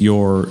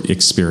your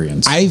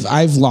experience.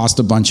 I've lost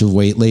a bunch of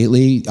weight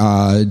lately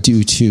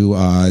due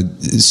to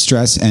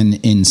stress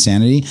and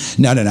insanity.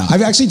 No.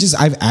 I've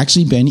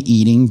actually been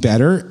eating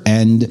better,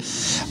 and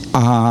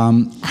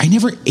I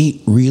never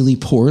ate really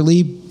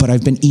poorly, but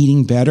I've been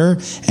eating better,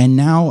 and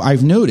now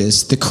I've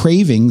noticed the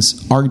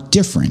cravings are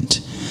different.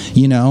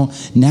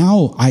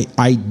 Now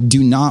I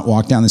do not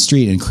walk down the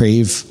street and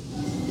crave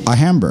a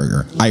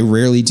hamburger. I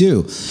rarely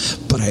do,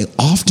 but I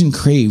often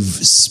crave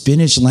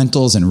spinach,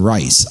 lentils, and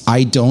rice.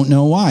 I don't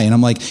know why. And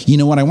I'm like, you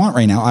know what I want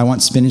right now? I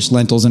want spinach,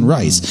 lentils, and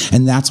rice.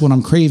 And that's what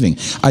I'm craving.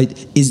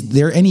 Is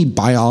there any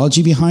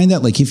biology behind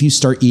that? Like, if you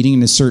start eating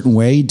in a certain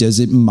way, does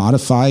it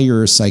modify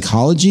your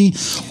psychology,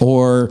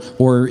 or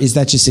is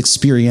that just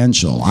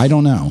experiential? I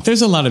don't know.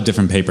 There's a lot of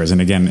different papers. And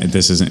again,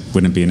 this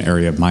wouldn't be an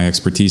area of my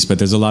expertise, but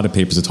there's a lot of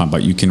papers that talk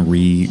about you can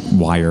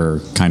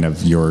rewire kind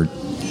of your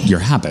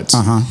habits.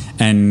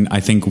 And I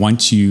think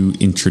once you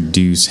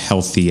introduce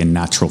healthy and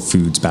natural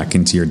foods back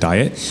into your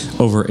diet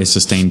over a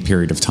sustained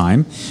period of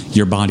time,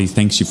 your body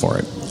thanks you for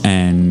it,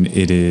 and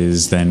it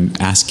is then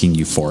asking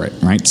you for it,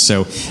 right?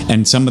 So,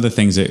 and some of the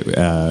things that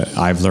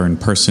I've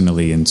learned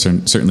personally, and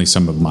certainly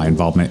some of my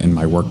involvement in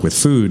my work with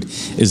food,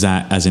 is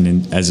that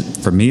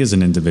for me as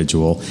an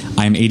individual,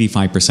 I'm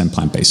 85%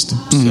 plant-based.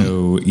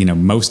 So,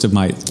 most of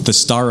the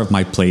star of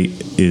my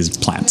plate is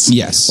plants.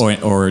 Yes.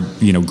 Or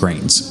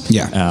grains.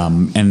 Yeah.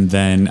 And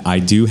then I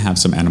do have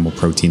some animal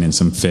protein and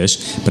some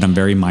fish, but I'm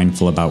very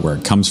mindful about where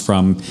it comes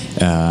from.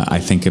 I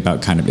think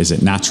about kind of, is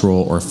it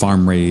natural or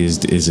farm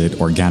raised? Is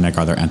it organic?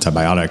 Are there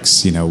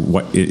antibiotics?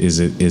 What is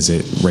it? Is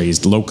it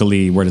raised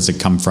locally? Where does it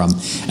come from?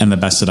 And the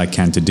best that I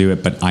can to do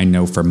it. But I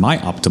know for my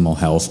optimal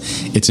health,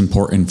 it's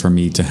important for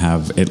me to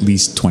have at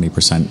least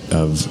 20%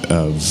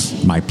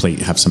 of my plate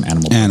have some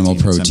animal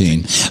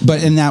protein.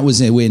 And that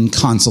was in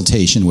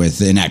consultation with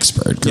an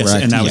expert, correct? Yes,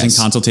 and that was in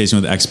consultation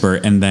with an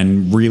expert, and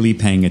then really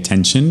paying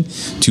attention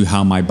to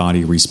how my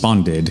body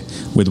responded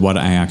with what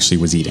I actually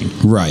was eating.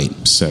 Right.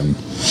 So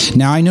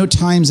now I know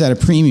time's at a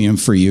premium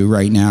for you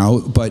right now,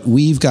 but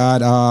we've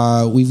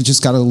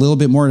just got a little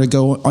bit more to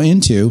go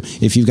into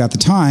if you've got the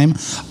time.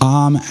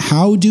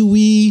 How do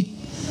we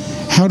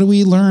how do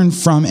we learn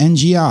from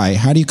NGI?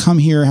 How do you come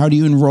here? How do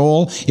you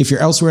enroll? If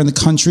you're elsewhere in the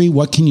country,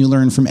 what can you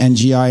learn from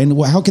NGI?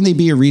 And how can they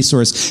be a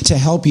resource to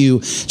help you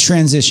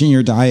transition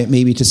your diet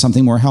maybe to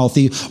something more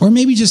healthy, or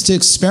maybe just to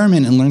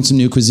experiment and learn some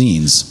new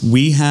cuisines?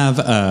 We have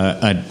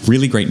a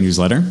really great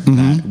newsletter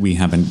that we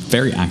have a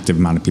very active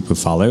amount of people who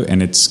follow,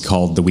 and it's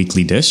called The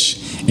Weekly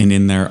Dish. And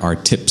in there are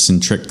tips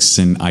and tricks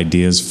and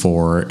ideas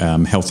for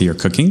healthier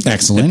cooking.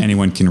 Excellent. That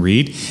anyone can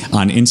read.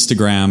 On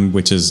Instagram,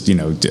 which is,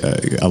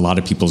 a lot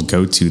of people's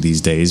go-to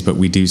these days, but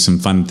we do some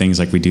fun things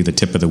like we do the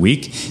tip of the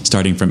week,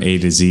 starting from A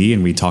to Z,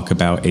 and we talk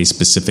about a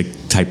specific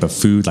type of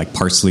food like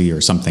parsley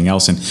or something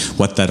else and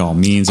what that all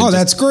means. Oh,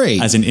 that's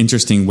great. As an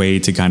interesting way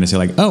to kind of say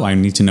like, oh, I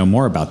need to know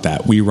more about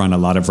that. We run a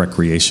lot of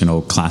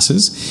recreational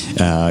classes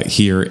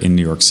here in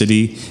New York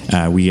City.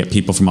 We get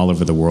people from all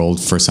over the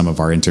world for some of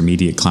our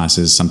intermediate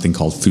classes, something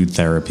called food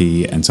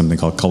therapy and something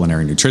called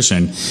culinary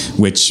nutrition,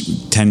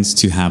 which tends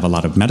to have a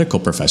lot of medical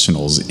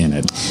professionals in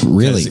it.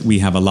 Really? We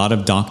have a lot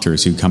of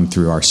doctors who come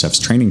through our chef's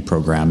training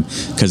program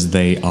because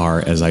they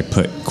are, as I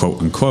put,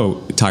 quote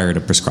unquote, tired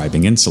of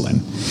prescribing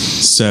insulin.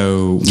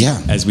 So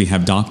as we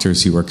have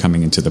doctors who are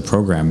coming into the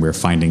program, we're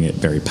finding it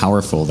very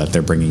powerful that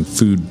they're bringing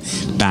food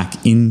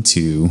back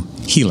into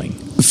healing.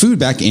 Food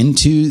back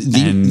into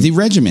the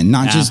regimen,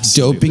 not just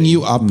doping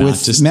you up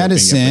with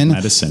medicine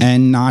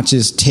and not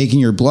just taking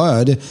your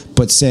blood,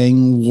 but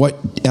saying what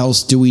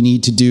else do we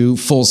need to do,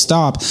 full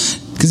stop.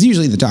 Because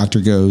usually the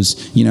doctor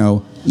goes, you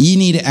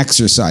need to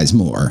exercise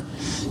more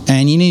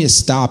and you need to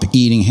stop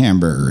eating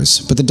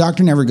hamburgers. But the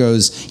doctor never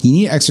goes, you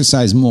need to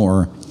exercise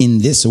more in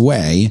this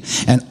way.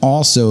 And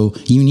also,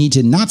 you need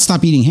to not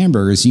stop eating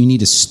hamburgers. You need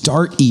to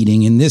start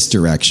eating in this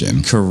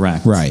direction.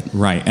 Correct.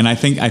 Right. And I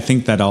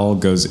think that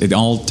it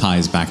all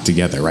ties back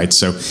together, right?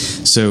 So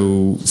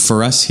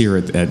for us here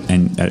at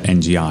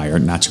NGI or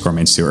Natural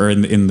Gourmet Institute, or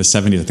in the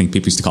 70s, I think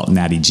people used to call it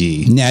Natty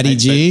G. Natty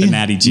G? The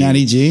Natty G.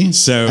 Natty G?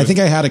 So I think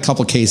I had a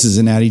couple cases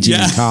of Natty G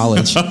in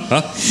college.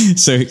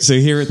 So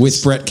here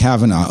with Brett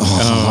Kavanaugh.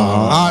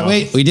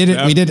 Wait, we did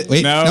it.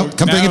 Wait, no,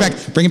 come bring it back.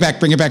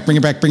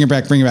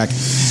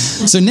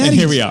 So Natty, and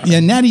here we are. Yeah,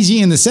 Natty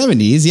G in the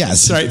 70s,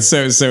 yes. Right.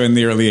 So in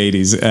the early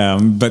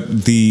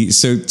 80s.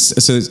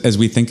 So as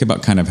we think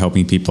about kind of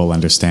helping people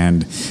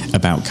understand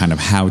about kind of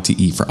how to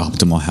eat for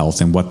optimal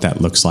health and what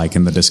that looks like,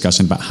 and the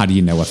discussion about how do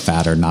you know a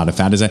fad or not a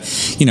fad, is that,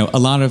 a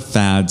lot of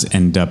fads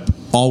end up,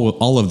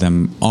 all of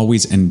them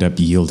always end up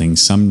yielding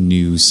some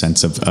new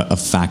sense of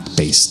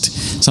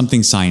fact-based,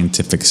 something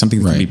scientific,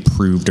 something that can be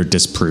proved or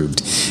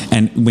disproved.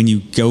 And when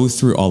you go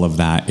through all of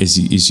that,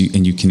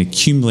 you can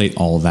accumulate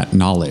all of that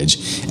knowledge,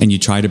 and you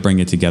try to bring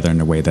it together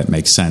in a way that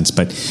makes sense.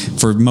 But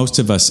for most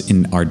of us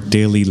in our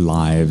daily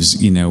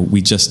lives,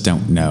 we just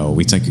don't know.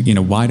 It's like,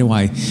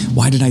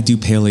 why did I do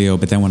paleo,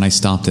 but then when I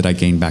stopped it, I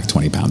gained back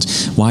 20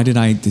 pounds? Why did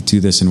I do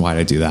this and why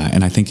did I do that?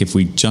 And I think if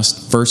we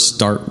just first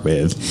start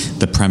with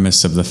the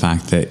premise of the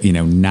fact that,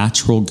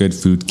 natural good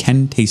food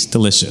can taste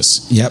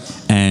delicious. Yep.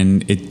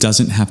 And it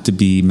doesn't have to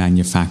be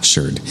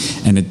manufactured,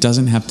 and it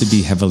doesn't have to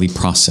be heavily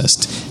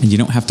processed, and you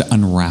don't have to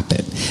unwrap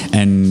it.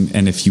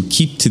 And if you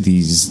keep to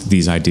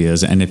these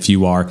ideas, and if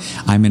you are,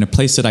 I'm in a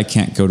place that I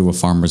can't go to a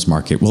farmer's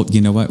market, well, you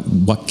know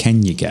what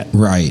can you get?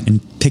 Right.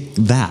 And pick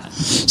that.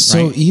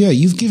 So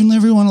you've given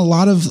everyone a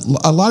lot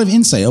of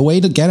insight, a way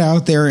to get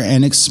out there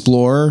and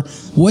explore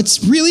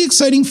what's really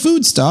exciting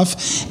food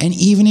stuff. And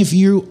even if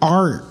you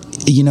are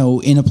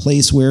in a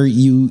place where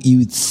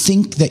you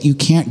think that you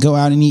can't go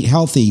out and eat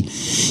healthy,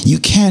 you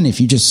can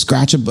if you just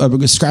scratch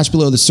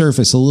below the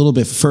surface a little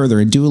bit further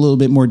and do a little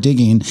bit more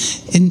digging.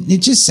 And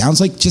it just sounds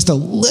like just a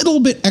little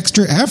bit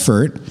extra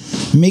effort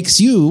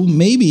makes you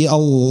maybe a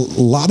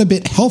lot a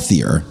bit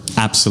healthier.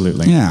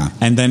 Absolutely. Yeah.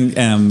 And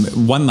then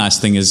one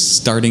last thing is,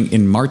 starting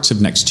in March of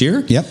next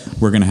year,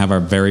 we're going to have our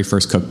very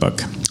first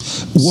cookbook.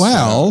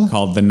 Well,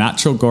 called the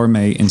Natural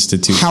Gourmet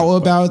Institute. How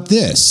about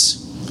this?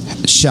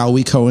 Shall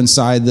we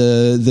coincide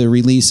the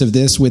release of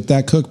this with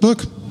that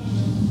cookbook?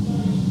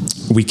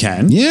 We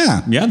can.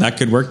 Yeah. Yeah, that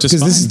could work just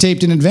fine. Because this is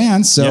taped in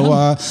advance,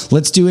 so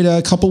let's do it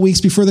a couple weeks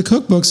before the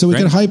cookbook so we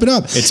can hype it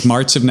up. It's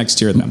March of next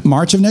year, then.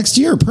 March of next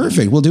year.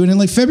 Perfect. We'll do it in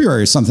like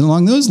February or something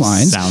along those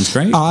lines. Sounds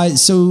great.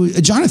 So,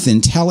 Jonathan,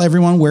 tell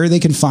everyone where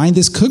they can find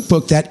this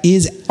cookbook that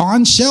is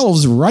on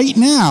shelves right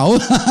now.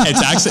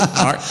 It's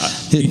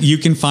actually, you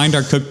can find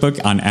our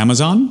cookbook on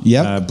Amazon,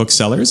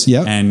 booksellers,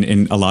 and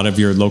in a lot of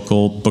your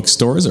local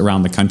bookstores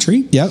around the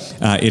country.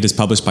 It is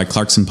published by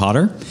Clarkson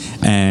Potter,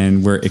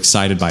 and we're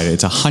excited by it.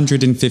 It's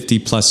 150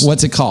 plus.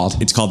 What's it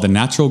called? It's called the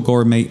Natural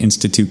Gourmet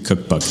Institute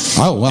Cookbook.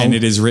 Oh, wow. And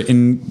it is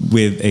written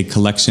with a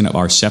collection of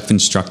our chef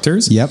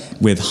instructors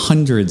with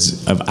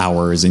hundreds of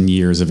hours and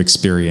years of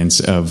experience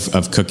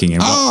of cooking.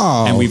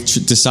 And we've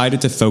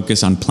decided to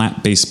focus on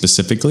plant-based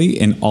specifically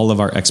in all of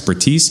our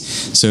expertise.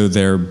 So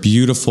they're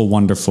beautiful,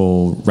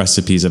 wonderful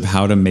recipes of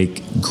how to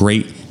make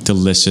great,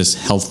 delicious,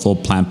 healthful,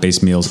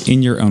 plant-based meals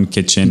in your own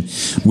kitchen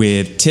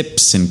with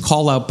tips and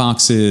call-out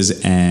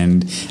boxes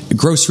and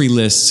grocery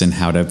lists and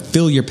how to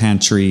fill your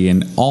pantry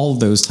and all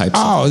those types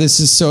of things. This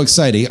is so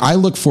exciting. I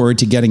look forward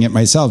to getting it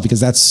myself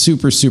because that's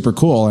super, super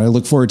cool. And I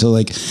look forward to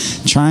like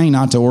trying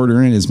not to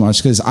order in as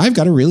much because I've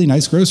got a really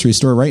nice grocery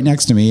store right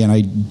next to me and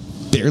I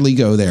barely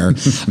go there.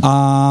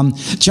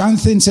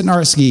 Jonathan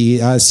Cetnarski,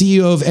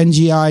 CEO of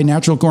NGI,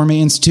 Natural Gourmet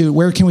Institute.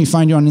 Where can we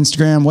find you on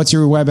Instagram? What's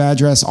your web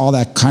address? All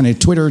that kind of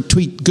Twitter,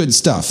 tweet, good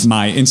stuff.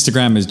 My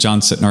Instagram is John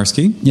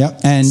Cetnarski.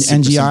 Yep. And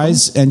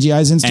NGI's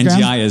Instagram?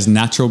 NGI is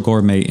Natural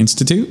Gourmet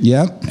Institute.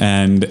 Yep.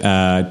 And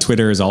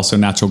Twitter is also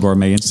Natural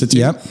Gourmet Institute.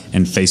 Yep.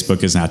 And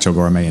Facebook is Natural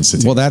Gourmet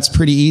Institute. Well, that's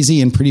pretty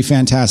easy and pretty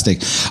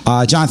fantastic.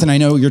 Jonathan, I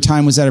know your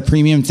time was at a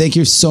premium. Thank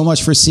you so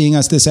much for seeing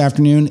us this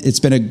afternoon.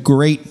 It's been a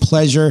great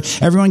pleasure.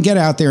 Everyone get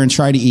out there and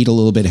try to eat a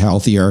little bit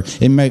healthier.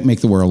 It might make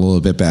the world a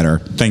little bit better.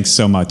 Thanks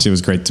so much. It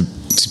was great to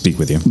speak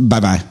with you.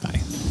 Bye-bye. Bye.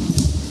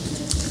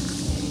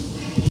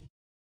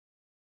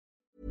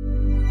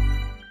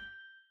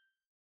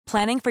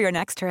 Planning for your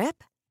next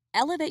trip?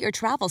 Elevate your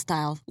travel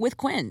style with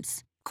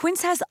Quince.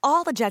 Quince has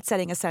all the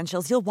jet-setting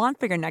essentials you'll want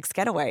for your next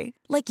getaway,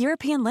 like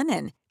European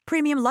linen,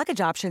 premium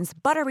luggage options,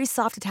 buttery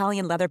soft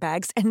Italian leather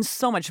bags, and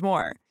so much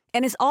more.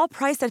 And is all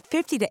priced at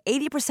 50 to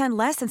 80%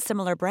 less than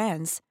similar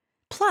brands.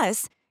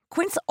 Plus,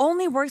 Quince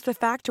only works with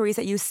factories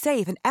that use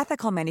safe and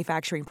ethical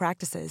manufacturing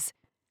practices.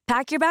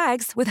 Pack your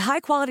bags with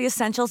high-quality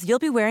essentials you'll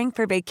be wearing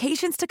for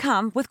vacations to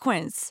come with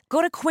Quince.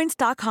 Go to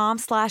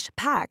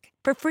quince.com/pack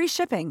for free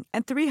shipping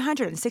and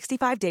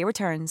 365-day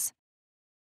returns.